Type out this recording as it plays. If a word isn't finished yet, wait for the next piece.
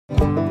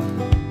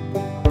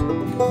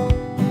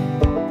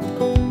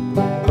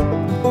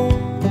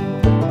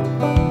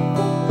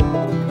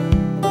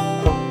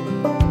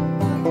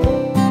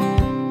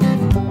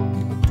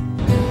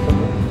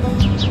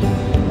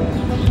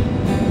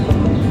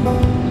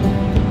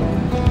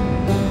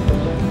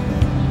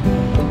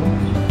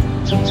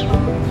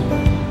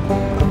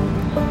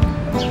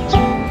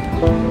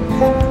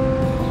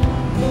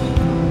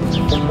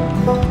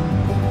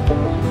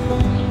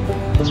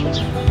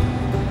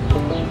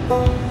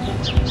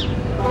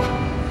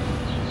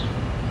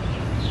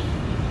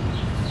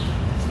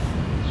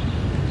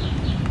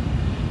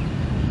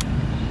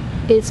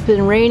It's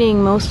been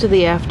raining most of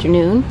the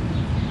afternoon,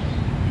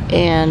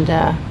 and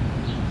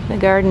the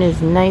garden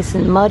is nice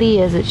and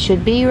muddy as it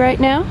should be right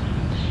now.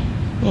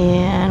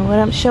 And what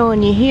I'm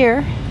showing you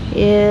here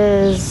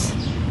is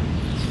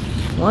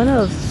one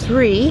of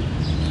three,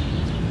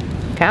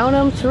 count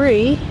them,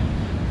 3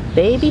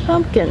 baby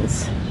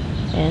pumpkins,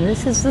 and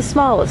this is the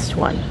smallest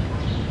one.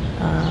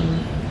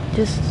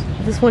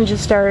 This one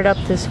just started up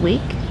this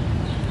week.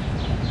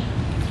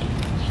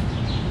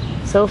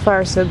 So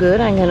far so good.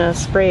 I'm gonna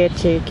spray it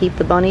to keep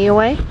the bunny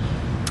away.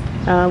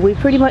 We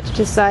pretty much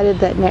decided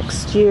that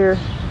next year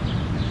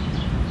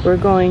we're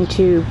going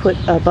to put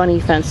a bunny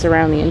fence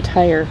around the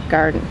entire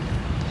garden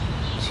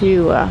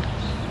to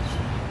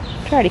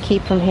try to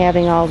keep from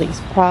having all these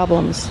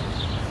problems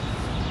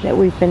that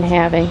we've been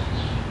having,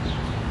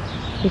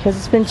 because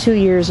it's been 2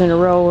 years in a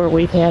row where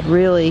we've had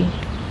really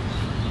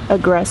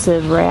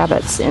aggressive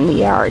rabbits in the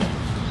yard.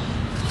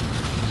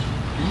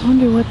 I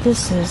wonder what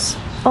this is.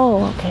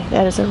 Oh, okay,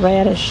 that is a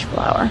radish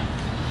flower.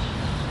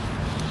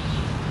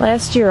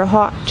 Last year a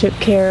hawk took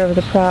care of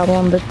the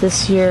problem, but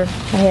this year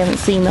I haven't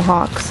seen the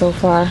hawk so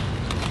far.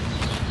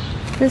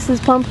 This is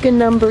pumpkin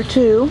number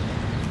 2.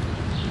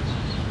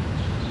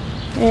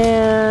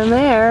 And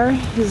there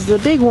is the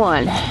big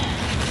one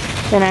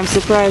that I'm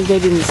surprised I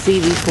didn't see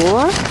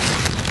before.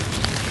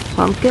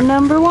 Pumpkin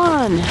number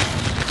 1.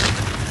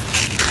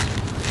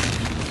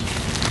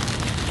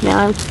 Now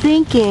I'm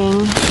thinking,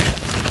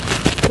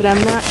 but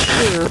I'm not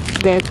sure,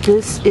 that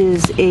this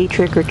is a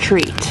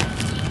trick-or-treat.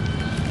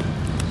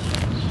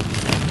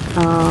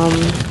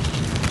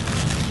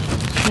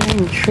 Trying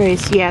to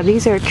trace, yeah,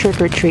 these are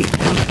trick-or-treat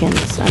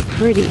pumpkins, I'm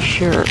pretty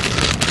sure.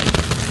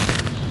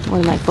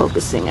 What am I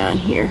focusing on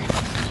here?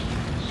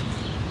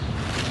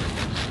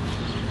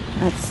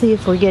 Let's see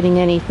if we're getting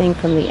anything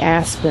from the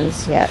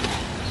aspens yet.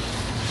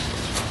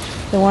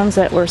 The ones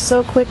that were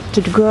so quick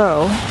to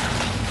grow.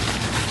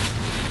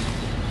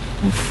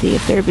 Let's see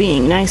if they're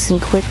being nice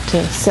and quick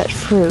to set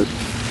fruit.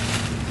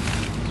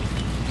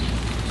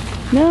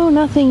 No,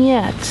 nothing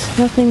yet.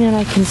 Nothing that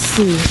I can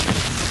see.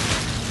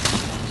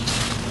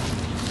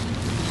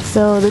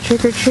 So the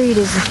trick-or-treat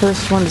is the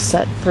first one to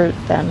set fruit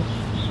then.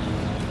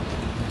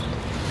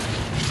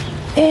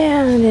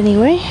 And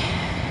anyway,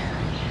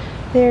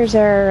 there's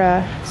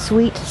our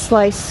sweet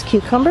sliced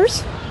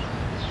cucumbers.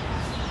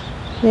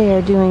 They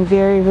are doing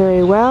very,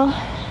 very well.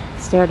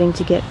 Starting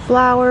to get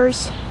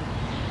flowers.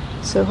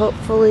 So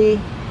hopefully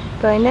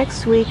by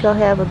next week I'll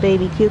have a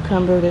baby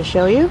cucumber to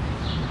show you.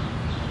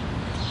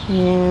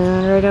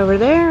 And right over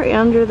there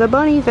under the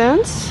bunny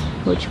fence,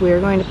 which we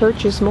are going to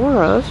purchase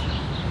more of,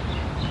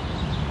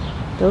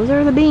 those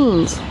are the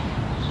beans.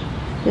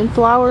 Been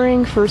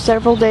flowering for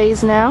several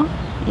days now,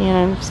 and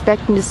I'm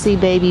expecting to see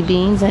baby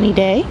beans any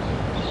day.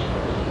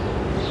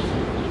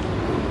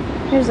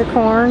 Here's the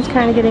corn. It's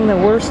kind of getting the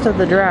worst of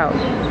the drought.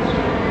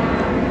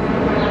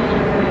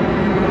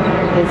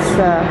 It's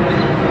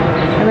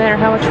no matter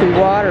how much we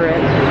water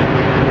it,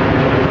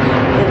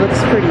 it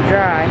looks pretty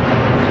dry.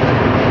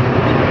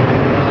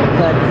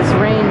 But this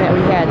rain that we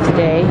had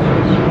today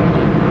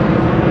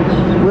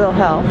will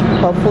help.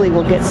 Hopefully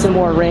we'll get some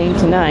more rain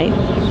tonight.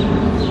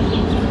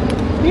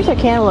 Here's our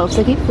cantaloupes.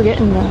 I keep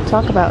forgetting to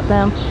talk about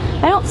them.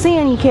 I don't see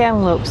any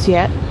cantaloupes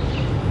yet,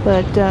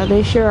 but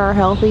they sure are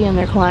healthy and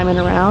they're climbing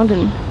around.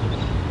 And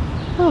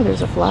oh,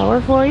 there's a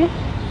flower for you.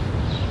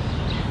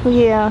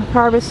 We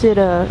harvested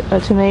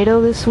a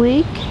tomato this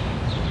week,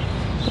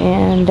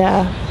 and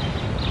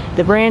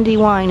the brandy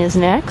wine is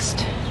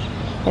next.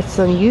 It's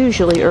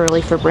unusually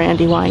early for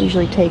brandy wine.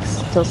 Usually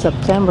takes till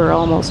September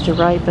almost to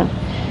ripen.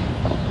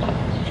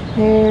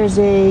 There's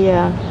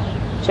a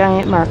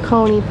giant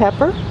Marconi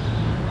pepper.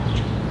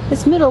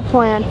 This middle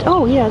plant,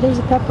 oh yeah, there's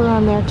a pepper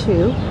on there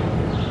too.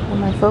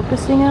 Am I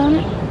focusing on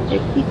it?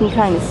 You can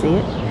kind of see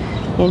it.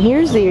 And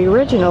here's the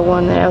original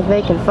one that I was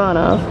making fun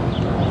of.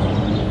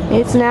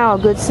 It's now a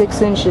good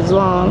 6 inches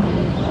long.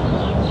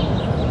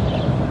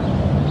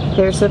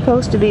 They're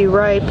supposed to be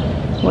ripe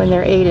when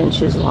they're 8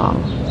 inches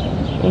long.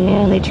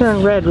 And they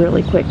turn red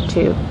really quick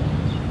too.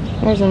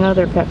 There's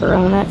another pepper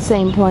on that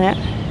same plant.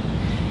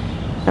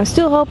 I'm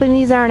still hoping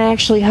these aren't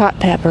actually hot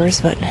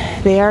peppers, but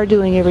they are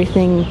doing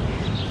everything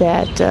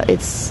that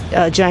it's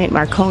giant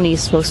Marconi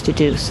is supposed to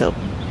do. So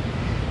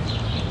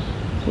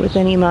with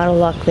any amount of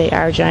luck, they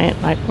are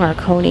giant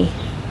Marconi.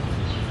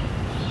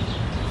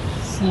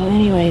 So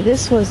anyway,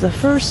 this was the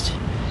first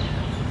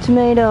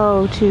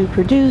tomato to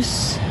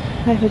produce.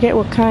 I forget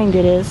what kind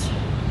it is.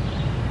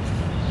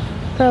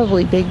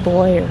 Probably Big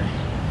Boy or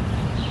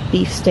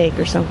beefsteak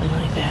or something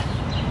like that.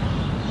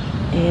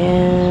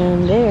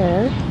 And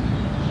there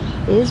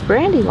is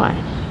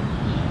brandywine.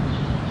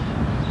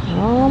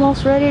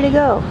 Almost ready to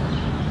go.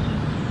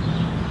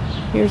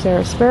 Here's our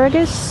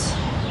asparagus.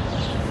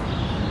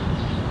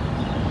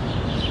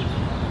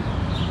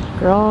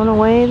 Growing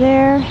away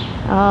there.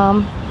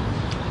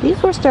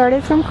 These were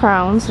started from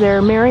crowns.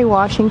 They're Mary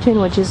Washington,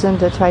 which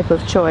isn't a type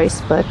of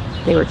choice, but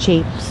they were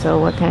cheap, so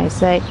what can I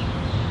say?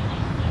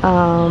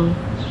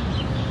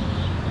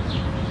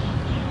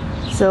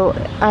 So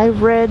I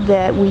read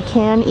that we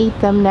can eat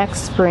them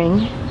next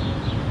spring.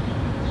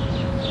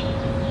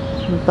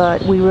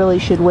 but we really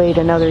should wait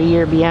another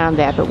year beyond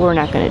that, but we're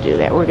not going to do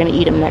that. We're going to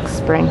eat them next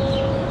spring.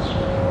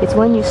 It's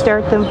when you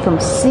start them from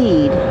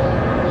seed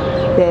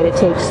that it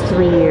takes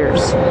 3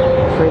 years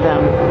for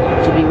them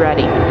to be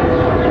ready.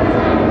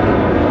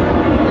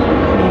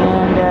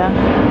 And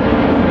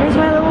here's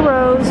my little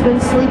rose, been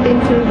sleeping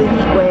through the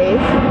heat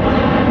wave.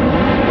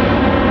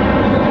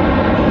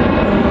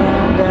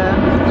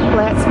 And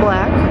Flat's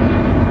black,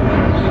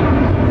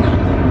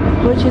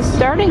 which is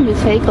starting to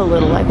take a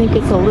little. I think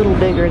it's a little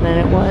bigger than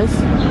it was.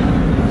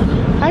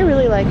 I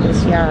really like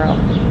this yarrow.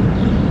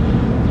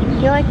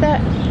 You like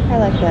that? I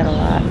like that a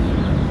lot.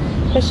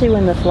 Especially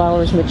when the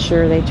flowers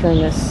mature, they turn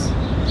this,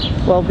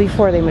 well,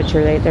 before they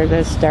mature, they're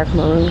this dark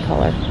maroon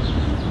color.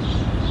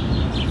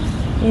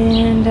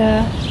 And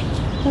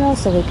what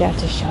else have we got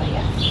to show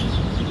you?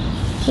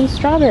 Some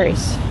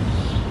strawberries.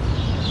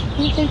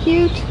 Aren't they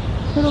cute?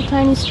 Little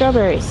tiny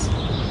strawberries.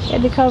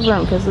 Had to cover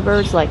them because the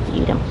birds like to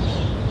eat them.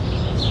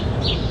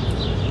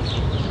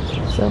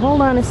 So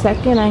hold on a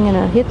second, I'm going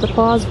to hit the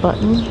pause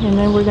button and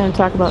then we're going to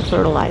talk about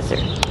fertilizer.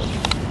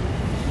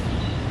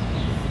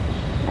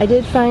 I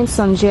did find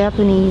some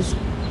Japanese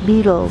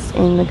beetles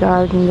in the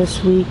garden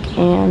this week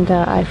and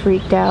I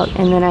freaked out,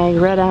 and then I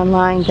read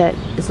online that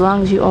as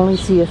long as you only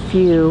see a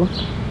few,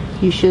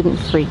 you shouldn't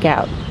freak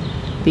out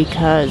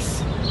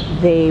because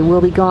they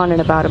will be gone in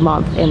about a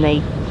month, and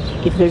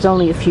if there's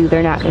only a few,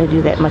 they're not going to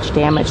do that much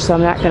damage, so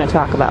I'm not going to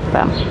talk about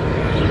them.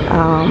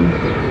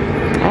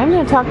 I'm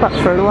going to talk about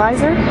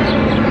fertilizer,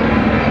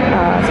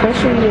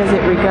 especially as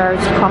it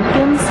regards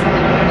pumpkins.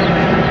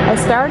 I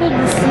started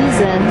the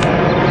season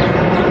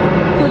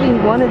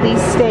putting one of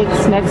these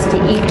stakes next to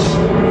each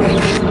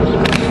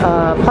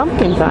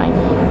pumpkin vine.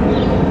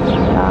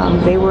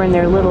 They were in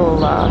their little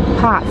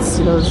pots,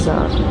 those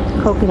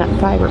coconut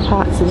fiber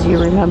pots, as you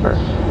remember.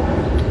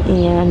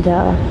 And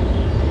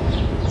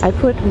I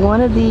put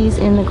one of these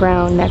in the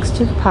ground next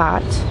to the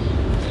pot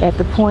at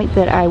the point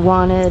that I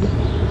wanted,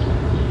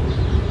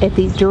 at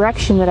the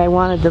direction that I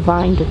wanted the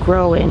vine to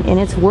grow in, and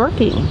it's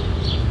working,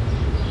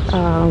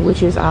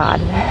 which is odd.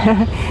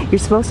 You're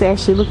supposed to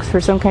actually look for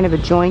some kind of a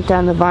joint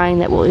on the vine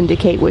that will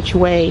indicate which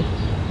way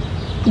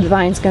the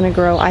vine's going to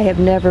grow. I have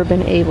never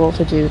been able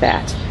to do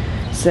that.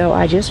 So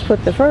I just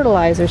put the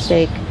fertilizer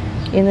stake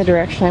in the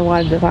direction I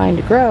wanted the vine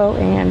to grow,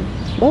 and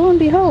lo and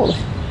behold,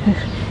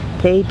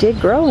 they did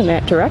grow in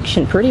that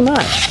direction pretty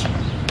much.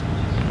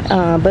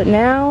 But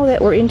now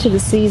that we're into the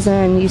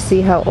season, you see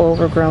how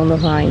overgrown the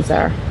vines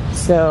are.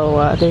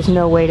 So there's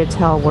no way to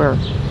tell where,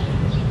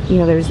 you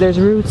know, there's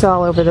roots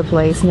all over the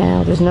place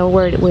now. There's no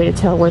way to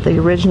tell where the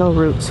original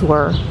roots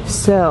were.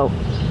 So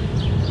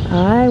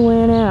I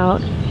went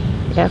out,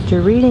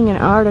 after reading an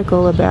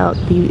article about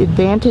the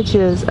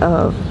advantages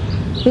of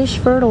fish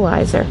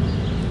fertilizer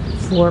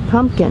for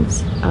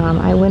pumpkins,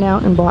 I went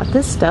out and bought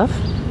this stuff.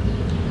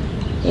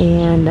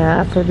 And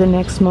for the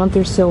next month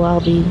or so,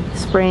 I'll be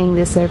spraying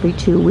this every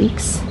 2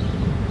 weeks.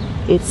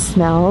 It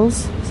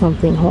smells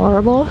something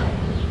horrible,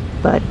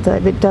 but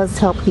it does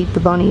help keep the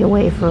bunny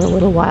away for a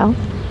little while.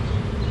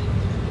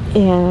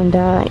 And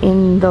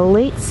in the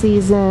late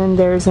season,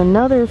 there's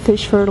another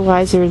fish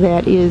fertilizer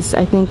that is,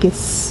 I think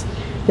it's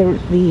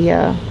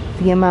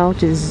the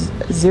amount is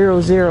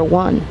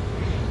 001,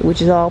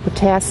 which is all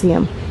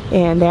potassium,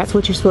 and that's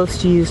what you're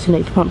supposed to use to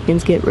make the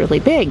pumpkins get really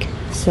big.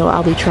 So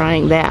I'll be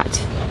trying that.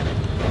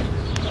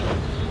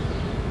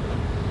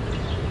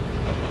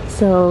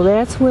 So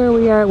that's where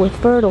we are with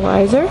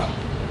fertilizer.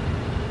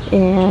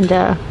 And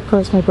of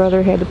course my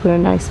brother had to put a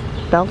nice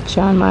belch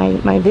on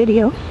my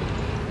video.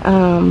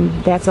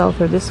 That's all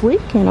for this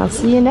week, and I'll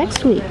see you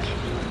next week.